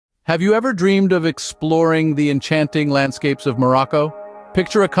Have you ever dreamed of exploring the enchanting landscapes of Morocco?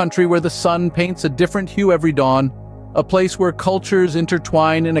 Picture a country where the sun paints a different hue every dawn, a place where cultures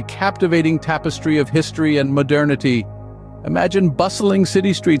intertwine in a captivating tapestry of history and modernity. Imagine bustling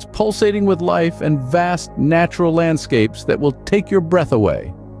city streets pulsating with life and vast natural landscapes that will take your breath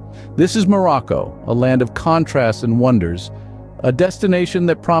away. This is Morocco, a land of contrasts and wonders, a destination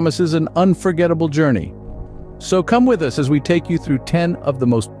that promises an unforgettable journey. So come with us as we take you through 10 of the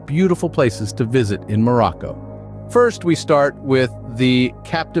most beautiful places to visit in Morocco. First, we start with the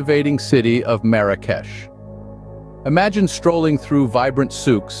captivating city of Marrakech. Imagine strolling through vibrant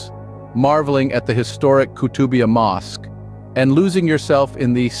souks, marveling at the historic Koutoubia Mosque, and losing yourself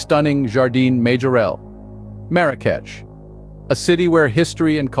in the stunning Jardin Majorelle. Marrakech, a city where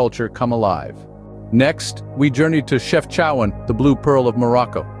history and culture come alive. Next, we journey to Chefchaouen, the blue pearl of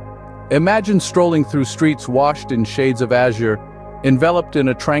Morocco. Imagine strolling through streets washed in shades of azure, enveloped in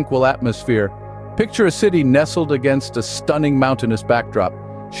a tranquil atmosphere. Picture a city nestled against a stunning mountainous backdrop.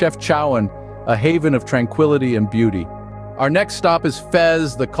 Chefchaouen, a haven of tranquility and beauty. Our next stop is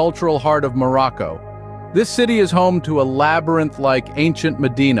Fez, the cultural heart of Morocco. This city is home to a labyrinth-like ancient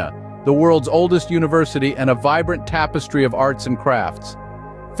medina, the world's oldest university, and a vibrant tapestry of arts and crafts.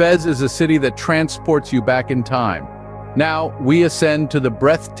 Fez is a city that transports you back in time. Now, we ascend to the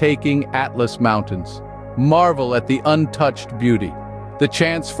breathtaking Atlas Mountains. Marvel at the untouched beauty, the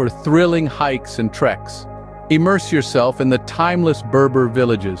chance for thrilling hikes and treks. Immerse yourself in the timeless Berber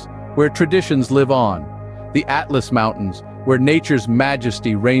villages, where traditions live on. The Atlas Mountains, where nature's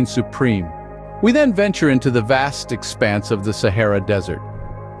majesty reigns supreme. We then venture into the vast expanse of the Sahara Desert.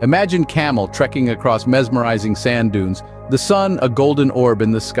 Imagine camel trekking across mesmerizing sand dunes, the sun a golden orb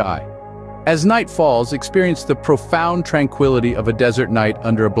in the sky. As night falls, experience the profound tranquility of a desert night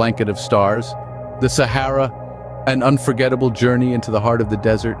under a blanket of stars. The Sahara, an unforgettable journey into the heart of the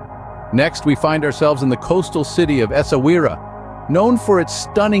desert. Next, we find ourselves in the coastal city of Essaouira. Known for its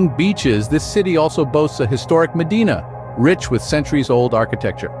stunning beaches, this city also boasts a historic medina, rich with centuries-old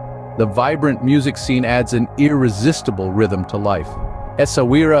architecture. The vibrant music scene adds an irresistible rhythm to life.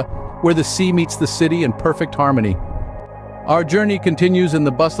 Essaouira, where the sea meets the city in perfect harmony. Our journey continues in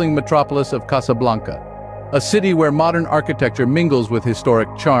the bustling metropolis of Casablanca, a city where modern architecture mingles with historic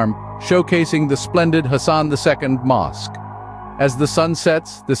charm, showcasing the splendid Hassan II Mosque. As the sun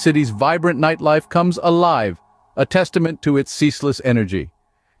sets, the city's vibrant nightlife comes alive, a testament to its ceaseless energy.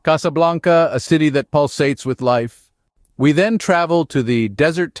 Casablanca, a city that pulsates with life. We then travel to the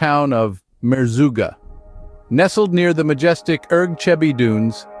desert town of Merzouga. Nestled near the majestic Erg Chebi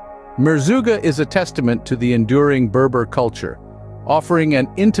dunes, Merzouga is a testament to the enduring Berber culture, offering an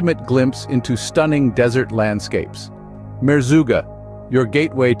intimate glimpse into stunning desert landscapes. Merzouga, your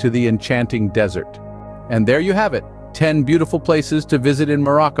gateway to the enchanting desert. And there you have it, 10 beautiful places to visit in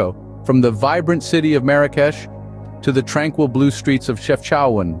Morocco, from the vibrant city of Marrakech to the tranquil blue streets of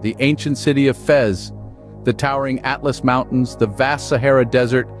Chefchaouen, the ancient city of Fez, the towering Atlas Mountains, the vast Sahara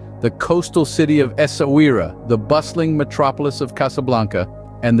Desert, the coastal city of Essaouira, the bustling metropolis of Casablanca,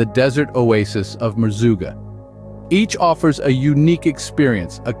 and the desert oasis of Merzouga. Each offers a unique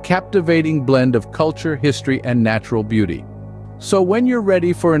experience, a captivating blend of culture, history, and natural beauty. So when you're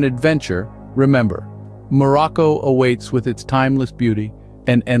ready for an adventure, remember, Morocco awaits with its timeless beauty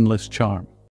and endless charm.